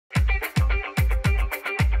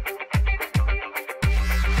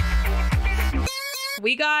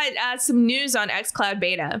We got some news on xCloud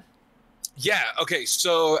beta. Yeah, okay,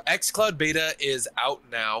 so xCloud beta is out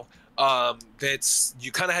now. That's,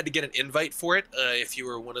 you kind of had to get an invite for it if you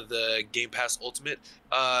were one of the Game Pass Ultimate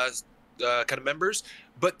kind of members.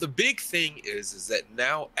 But the big thing is that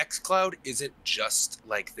now xCloud isn't just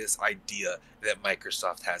like this idea that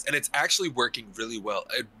Microsoft has, and it's actually working really well.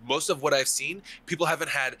 Most of what I've seen, people haven't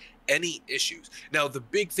had any issues. Now, the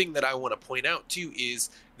big thing that I want to point out too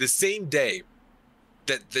is the same day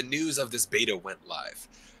that the news of this beta went live,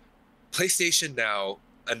 PlayStation Now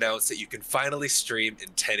announced that you can finally stream in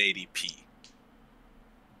 1080p.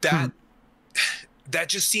 That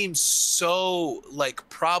just seems so like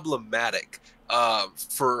problematic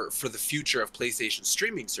for the future of PlayStation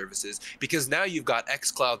streaming services, because now you've got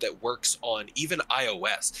xCloud that works on even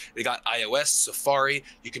iOS. They got iOS, Safari.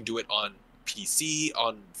 You can do it on PC,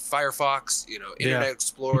 on Firefox, you know, Internet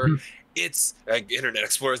Explorer. It's Internet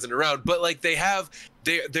Explorer isn't around, but like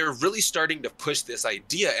they're really starting to push this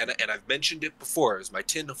idea, and I've mentioned it before. It was my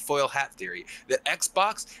tinfoil hat theory that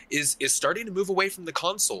Xbox is starting to move away from the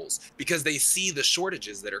consoles because they see the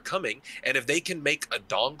shortages that are coming, and if they can make a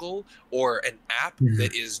dongle or an app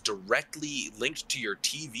that is directly linked to your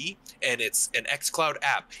TV, and it's an xCloud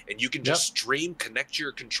app, and you can just stream, connect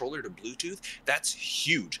your controller to Bluetooth, that's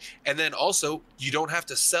huge. And then also, you don't have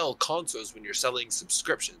to sell consoles when you're selling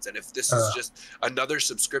subscriptions. And if this is just another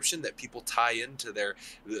subscription that people tie into their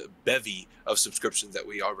the bevy of subscriptions that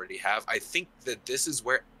we already have, I think that this is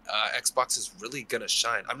where Xbox is really gonna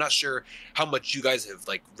shine. I'm not sure how much you guys have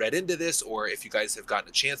like read into this, or if you guys have gotten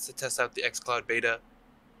a chance to test out the xCloud beta.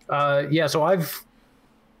 Yeah, so I've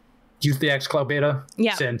used the xCloud beta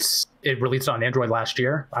since it released on Android last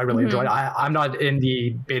year. I really enjoyed it. I'm not in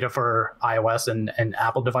the beta for iOS and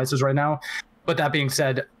Apple devices right now, but that being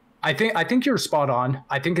said, I think you're spot on.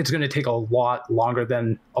 I think it's going to take a lot longer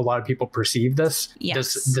than a lot of people perceive this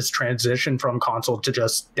transition from console to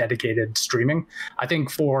just dedicated streaming. I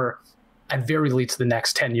think for at very least the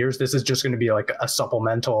next 10 years, this is just going to be like a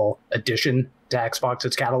supplemental addition to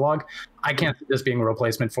Xbox's catalog. I can't see this being a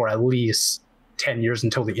replacement for at least 10 years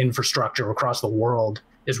until the infrastructure across the world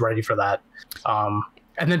is ready for that.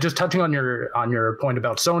 And then just touching on your point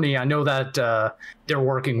about Sony, I know that they're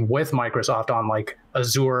working with Microsoft on like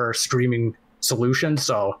Azure streaming solutions,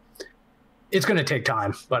 so it's going to take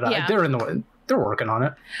time. But they're working on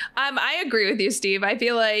it. I agree with you, Steve. I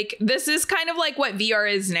feel like this is kind of like what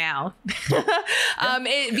VR is now.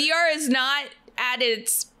 VR is not at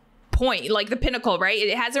its point, like the pinnacle, right?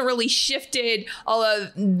 It hasn't really shifted all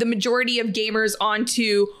of the majority of gamers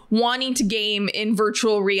onto wanting to game in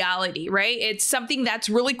virtual reality, right? It's something that's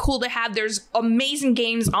really cool to have. There's amazing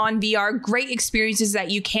games on VR, great experiences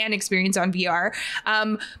that you can experience on VR,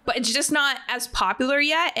 but it's just not as popular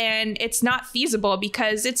yet, and it's not feasible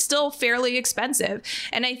because it's still fairly expensive.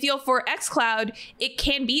 And I feel for xCloud, it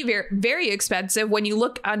can be very, very expensive. When you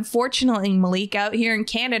look, unfortunately, Malik, out here in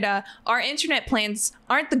Canada, our internet plans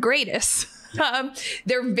aren't the greatest.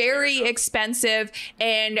 They're very expensive,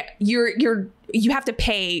 and you have to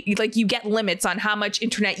pay, like you get limits on how much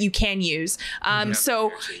internet you can use.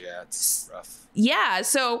 So it's rough. Yeah,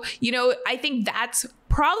 so I think that's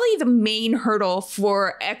probably the main hurdle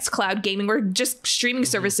for xCloud gaming, or just streaming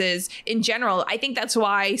services in general. I think that's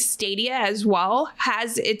why Stadia as well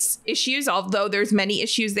has its issues, although there's many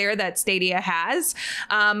issues there that Stadia has.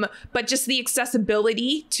 But just the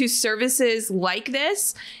accessibility to services like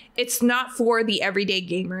this, it's not for the everyday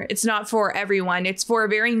gamer. It's not for everyone. It's for a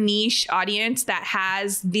very niche audience that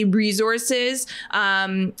has the resources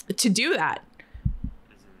to do that.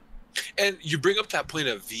 And you bring up that point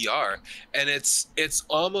of VR, and it's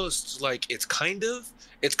almost like it's kind of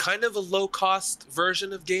a low cost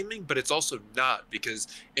version of gaming, but it's also not, because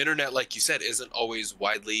internet, like you said, isn't always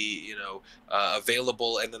widely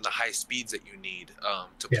available, and then the high speeds that you need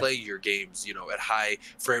to play your games at high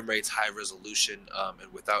frame rates, high resolution,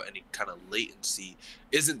 and without any kind of latency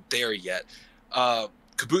isn't there yet.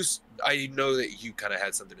 Caboose, I know that you kind of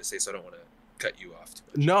had something to say, so I don't want to cut you off too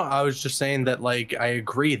much. No, I was just saying that like I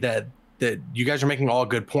agree that you guys are making all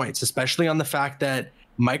good points, especially on the fact that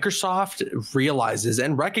Microsoft realizes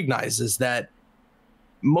and recognizes that,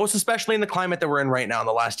 most especially in the climate that we're in right now in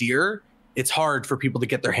the last year, it's hard for people to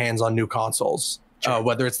get their hands on new consoles,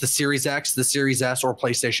 whether it's the Series X, the Series S, or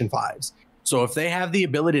PlayStation 5s. So if they have the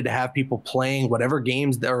ability to have people playing whatever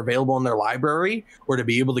games that are available in their library, or to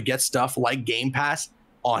be able to get stuff like Game Pass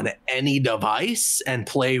on any device and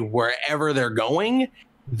play wherever they're going,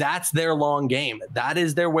 That's their long game. That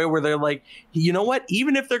is their way where they're like, you know what?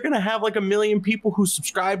 Even if they're going to have like 1 million people who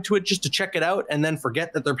subscribe to it just to check it out and then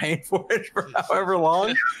forget that they're paying for it for however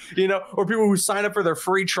long, you know, or people who sign up for their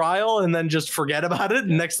free trial and then just forget about it.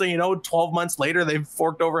 And next thing you know, 12 months later, they've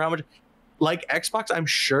forked over how much. Like Xbox, I'm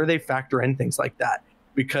sure they factor in things like that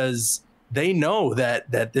because they know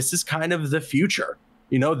that this is kind of the future.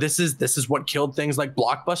 You know, this is what killed things like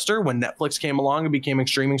Blockbuster when Netflix came along and became a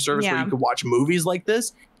streaming service where you could watch movies like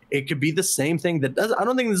this. It could be the same thing that does. I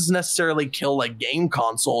don't think this is necessarily kill like game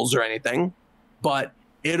consoles or anything, but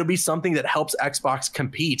it'll be something that helps Xbox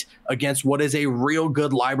compete against what is a real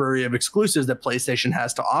good library of exclusives that PlayStation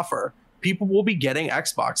has to offer. People will be getting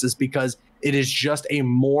Xboxes because it is just a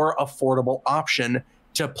more affordable option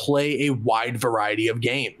to play a wide variety of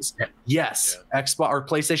games. Yes, Xbox or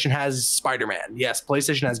PlayStation has Spider-Man. Yes,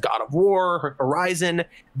 PlayStation has God of War, Horizon,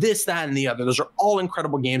 this, that, and the other. Those are all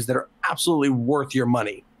incredible games that are absolutely worth your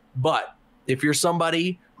money. But if you're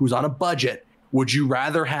somebody who's on a budget, would you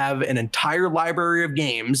rather have an entire library of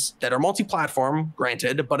games that are multi-platform,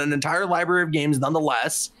 granted, but an entire library of games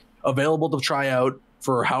nonetheless available to try out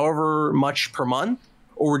for however much per month?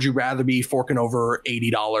 Or would you rather be forking over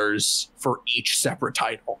 $80 for each separate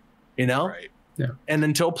title? You know? Right. Yeah. And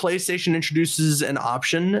until PlayStation introduces an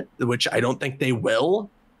option, which I don't think they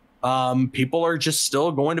will, people are just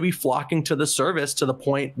still going to be flocking to the service to the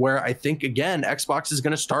point where I think, again, Xbox is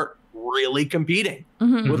going to start really competing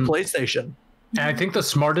with PlayStation. And I think the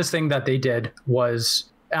smartest thing that they did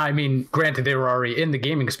was, I mean, granted, they were already in the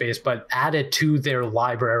gaming space, but added to their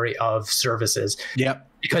library of services. Yep.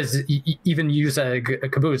 Because even use a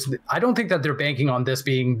caboose, I don't think that they're banking on this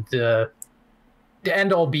being the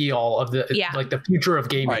end all be all of the like the future of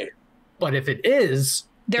gaming. Right. But if it is,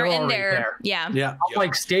 they're in there. there. Yeah.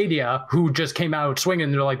 Like Stadia, who just came out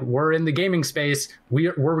swinging. They're like, we're in the gaming space.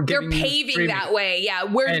 We're they're paving that way. Yeah,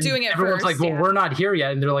 we're doing it everyone's first. like, well, we're not here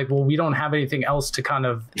yet. And they're like, well, we don't have anything else to kind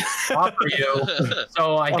of offer you.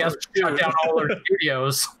 So I guess shut down all our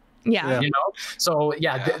studios. Yeah. You know? So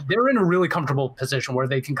they're in a really comfortable position where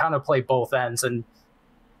they can kind of play both ends and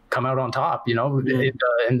come out on top, you know,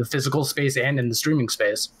 in the physical space and in the streaming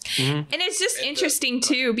space. And it's just interesting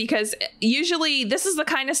too, because usually this is the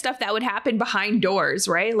kind of stuff that would happen behind doors,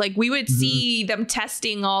 right? Like we would see them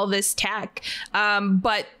testing all this tech,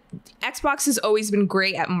 but Xbox has always been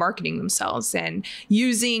great at marketing themselves and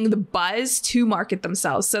using the buzz to market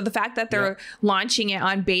themselves. So the fact that they're launching it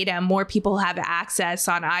on beta, more people have access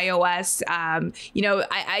on iOS. You know,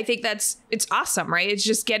 I think it's awesome, right? It's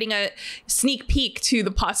just getting a sneak peek to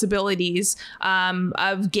the possibilities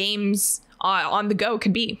of games on the go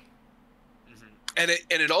could be. And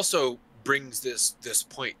it also brings this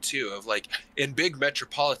point too of like in big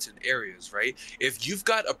metropolitan areas, right? If you've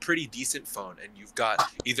got a pretty decent phone and you've got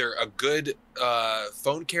either a good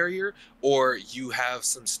phone carrier or you have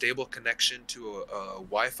some stable connection to a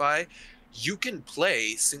Wi-Fi, you can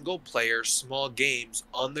play single player small games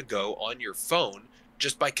on the go on your phone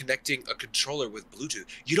just by connecting a controller with Bluetooth.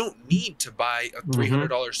 You don't need to buy a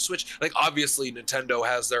 $300 Switch. Like obviously Nintendo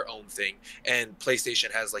has their own thing and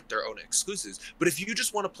PlayStation has like their own exclusives. But if you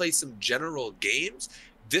just want to play some general games,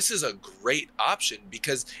 this is a great option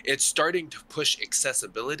because it's starting to push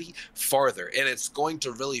accessibility farther, and it's going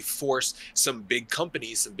to really force some big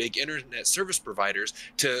companies, some big internet service providers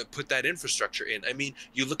to put that infrastructure in. I mean,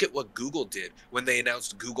 you look at what Google did when they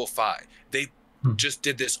announced Google Fi. They just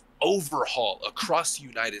did this overhaul across the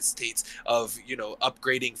United States of, you know,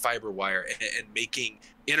 upgrading fiber wire and making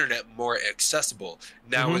internet more accessible.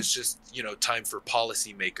 Now it's just, you know, time for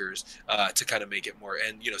policymakers to kind of make it more,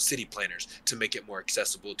 and, you know, city planners to make it more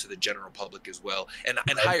accessible to the general public as well, and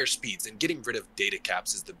higher speeds, and getting rid of data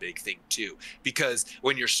caps is the big thing too, because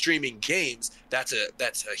when you're streaming games, that's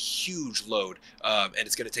a huge load, and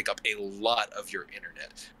it's going to take up a lot of your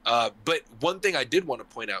internet. But one thing I did want to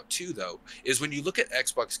point out too, though, is when you look at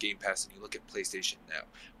Xbox Game Pass and you look at PlayStation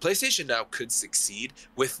Now could succeed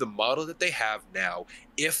with the model that they have now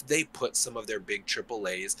if they put some of their big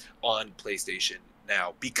AAAs on PlayStation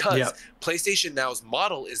Now, because PlayStation Now's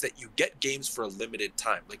model is that you get games for a limited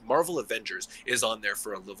time. Like Marvel Avengers is on there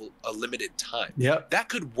for a limited time. That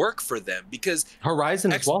could work for them because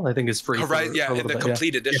Horizon as well, I think, is free. Horizon, and the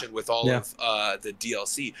complete edition with all of the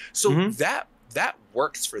DLC. So that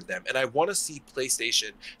works for them, and I want to see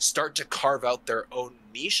PlayStation start to carve out their own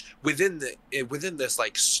niche within this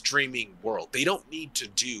like streaming world. They don't need to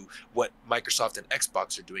do what Microsoft and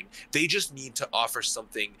Xbox are doing. They just need to offer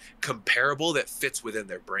something comparable that fits within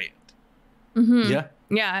their brand.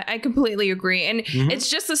 Yeah, I completely agree, and it's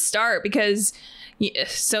just a start because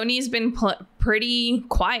Sony's been pretty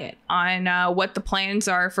quiet on what the plans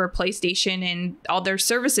are for PlayStation and all their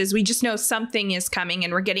services. We just know something is coming,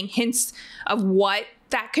 and we're getting hints of what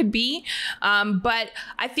that could be. But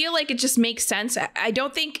I feel like it just makes sense. I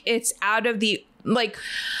don't think it's out of the, like,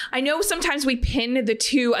 I know sometimes we pin the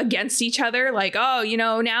two against each other, like, oh, you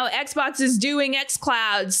know, now Xbox is doing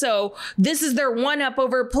xCloud, so this is their one up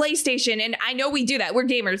over PlayStation. And I know we do that. We're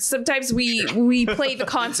gamers. Sometimes we play the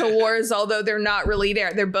console wars, although they're not really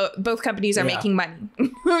there. They're both companies are making money.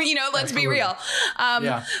 You know, let's be real.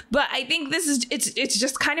 But I think this is it's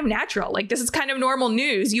just kind of natural. Like, this is kind of normal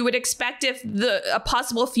news. You would expect if a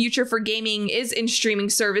possible future for gaming is in streaming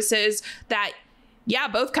services that, yeah,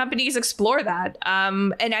 both companies explore that.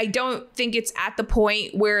 And I don't think it's at the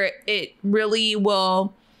point where it really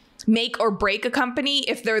will make or break a company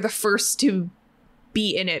if they're the first to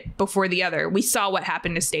be in it before the other. We saw what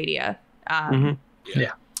happened to Stadia.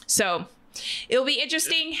 So it'll be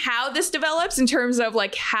interesting how this develops in terms of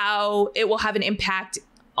like how it will have an impact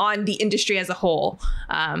on the industry as a whole.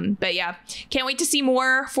 But yeah, can't wait to see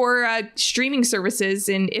more for streaming services.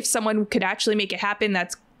 And if someone could actually make it happen,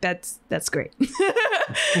 that's great. But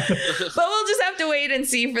we'll just have to wait and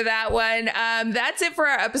see for that one. That's it for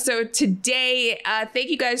our episode today. Thank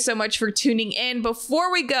you guys so much for tuning in.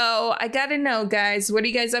 Before we go, I gotta know, guys, what are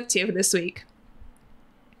you guys up to this week?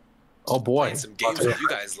 Oh boy, playing some games with you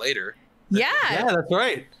guys later. Yeah, that's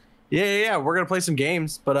right. Yeah. We're gonna play some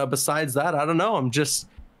games, but besides that, I don't know. I'm just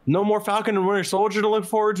no more Falcon and Winter Soldier to look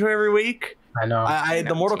forward to every week. I know.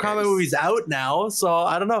 The Mortal Kombat movie's out now, so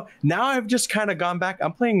I don't know. Now I've just kind of gone back.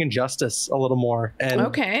 I'm playing Injustice a little more. And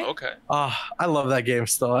okay. I love that game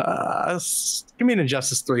still. Give me an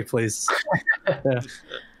Injustice 3, please.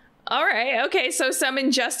 All right. Okay. So some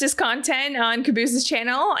Injustice content on Cabooses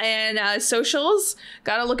channel and socials.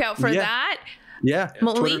 Got to look out for that. Yeah.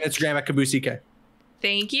 Malik? Twitter and Instagram at CaboosEK.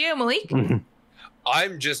 Thank you, Malik.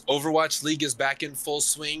 I'm just Overwatch League is back in full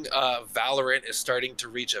swing. Valorant is starting to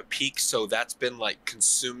reach a peak, so that's been like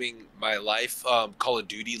consuming my life. Call of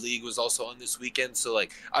Duty League was also on this weekend, so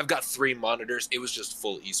like I've got 3 monitors. It was just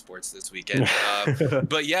full esports this weekend.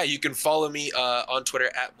 But yeah, you can follow me on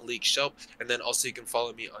Twitter at Malik Shelp, and then also you can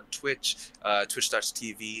follow me on Twitch,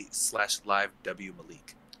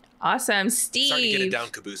 twitch.tv/live_WMalik. Awesome, Steve. Starting to get it down,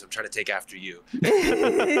 Caboose. I'm trying to take after you.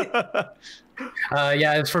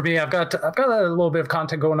 As for me, I've got a little bit of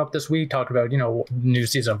content going up this week. Talking about new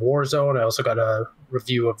season of Warzone. I also got a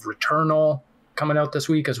review of Returnal coming out this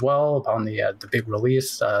week as well upon the big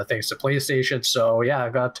release, thanks to PlayStation. So yeah,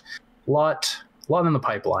 I've got a lot in the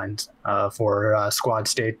pipeline for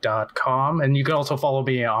SQUADCast.com, and you can also follow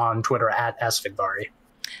me on Twitter at @sfigvari.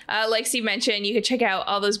 Like Steve mentioned, you can check out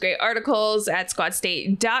all those great articles at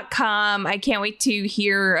squadstate.com. I can't wait to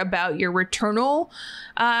hear about your Returnal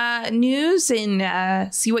news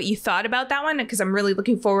and see what you thought about that one, because I'm really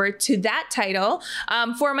looking forward to that title.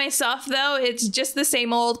 For myself, though, it's just the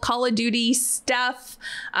same old Call of Duty stuff.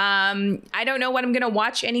 I don't know what I'm going to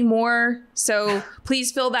watch anymore, so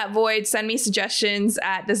please fill that void. Send me suggestions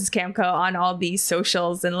at This Is Camco on all these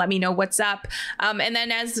socials and let me know what's up. And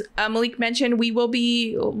then as Malik mentioned, we will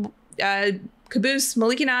be Caboose,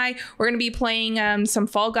 Malik and I, we're going to be playing some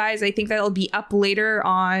Fall Guys. I think that'll be up later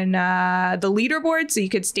on the leaderboard, so you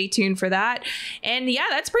could stay tuned for that. And yeah,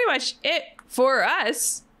 that's pretty much it for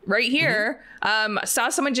us right here. Saw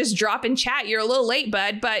someone just drop in chat. You're a little late,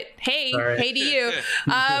 bud, but hey, hey to you.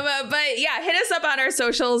 But yeah, hit us up on our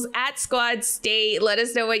socials at Squad State. Let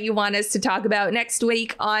us know what you want us to talk about next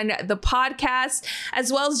week on the podcast,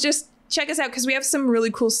 as well as just check us out because we have some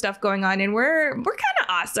really cool stuff going on, and we're kind of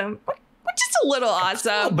awesome. We're just a little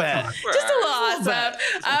awesome. Just a little awesome.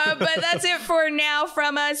 But that's it for now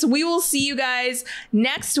from us. We will see you guys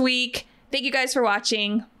next week. Thank you guys for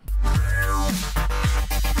watching.